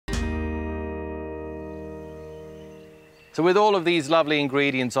So with all of these lovely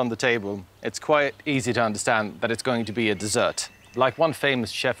ingredients on the table, it's quite easy to understand that it's going to be a dessert. Like one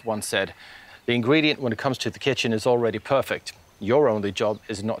famous chef once said, the ingredient when it comes to the kitchen is already perfect. Your only job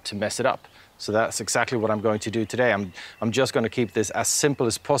is not to mess it up. So that's exactly what I'm going to do today. I'm just going to keep this as simple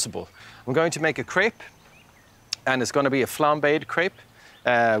as possible. I'm going to make a crepe, and it's going to be a flambéed crepe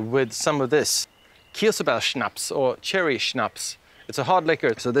with some of this Gisselfeld schnapps or cherry schnapps. It's a hard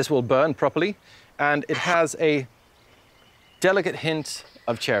liquor, so this will burn properly, and it has a delicate hint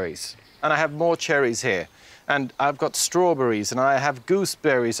of cherries. And I have more cherries here. And I've got strawberries, and I have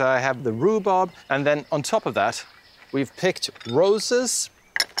gooseberries, I have the rhubarb, and then on top of that, we've picked roses,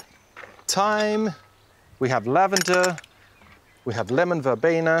 thyme, we have lavender, we have lemon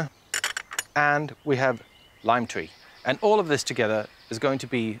verbena, and we have lime tree. And all of this together is going to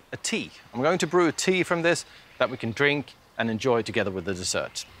be a tea. I'm going to brew a tea from this that we can drink and enjoy together with the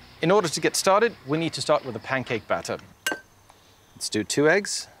dessert. In order to get started, we need to start with a pancake batter. Let's do 2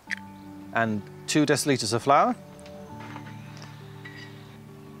 eggs and 2 deciliters of flour,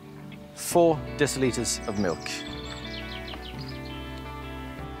 4 deciliters of milk.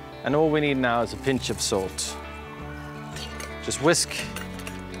 And all we need now is a pinch of salt. Just whisk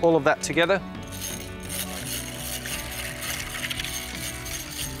all of that together.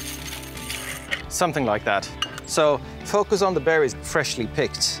 Something like that. So focus on the berries freshly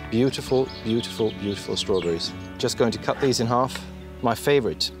picked. Beautiful, beautiful, beautiful strawberries. Just going to cut these in half. My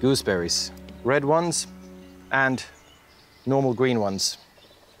favorite, gooseberries. Red ones and normal green ones.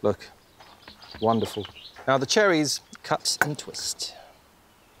 Look, wonderful. Now the cherries, cut and twist.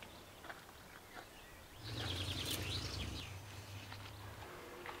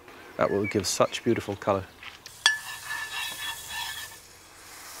 That will give such beautiful color.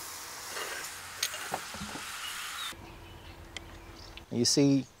 You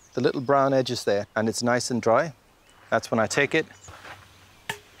see the little brown edges there, and it's nice and dry. That's when I take it,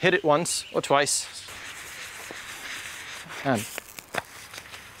 hit it once or twice, and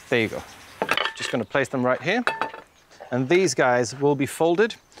there you go. Just gonna place them right here. And these guys will be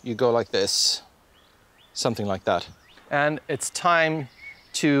folded. You go like this, something like that. And it's time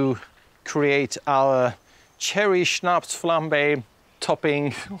to create our cherry schnapps flambé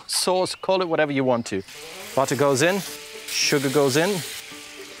topping sauce, call it whatever you want to. Butter goes in, sugar goes in.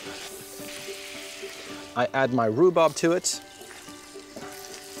 I add my rhubarb to it.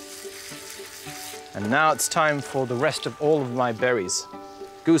 And now it's time for the rest of all of my berries.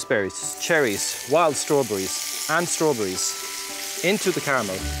 Gooseberries, cherries, wild strawberries, and strawberries into the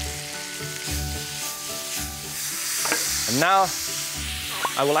caramel. And now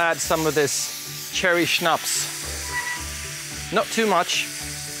I will add some of this cherry schnapps. Not too much,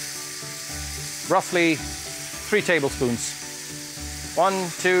 roughly 3 tablespoons. 1,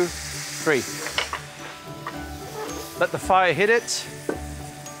 2, 3. Let the fire hit it.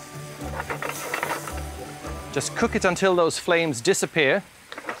 Just cook it until those flames disappear.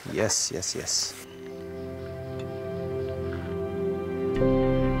 Yes, yes, yes.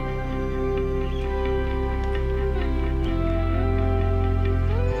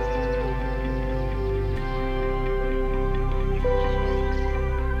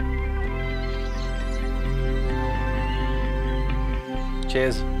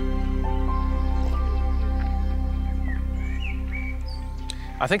 Cheers.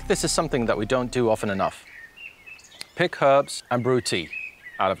 I think this is something that we don't do often enough. Pick herbs and brew tea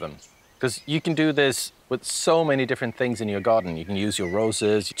out of them. Because you can do this with so many different things in your garden. You can use your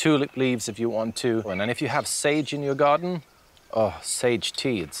roses, your tulip leaves if you want to. And then if you have sage in your garden, oh, sage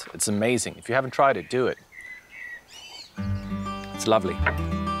tea, it's amazing. If you haven't tried it, do it. It's lovely.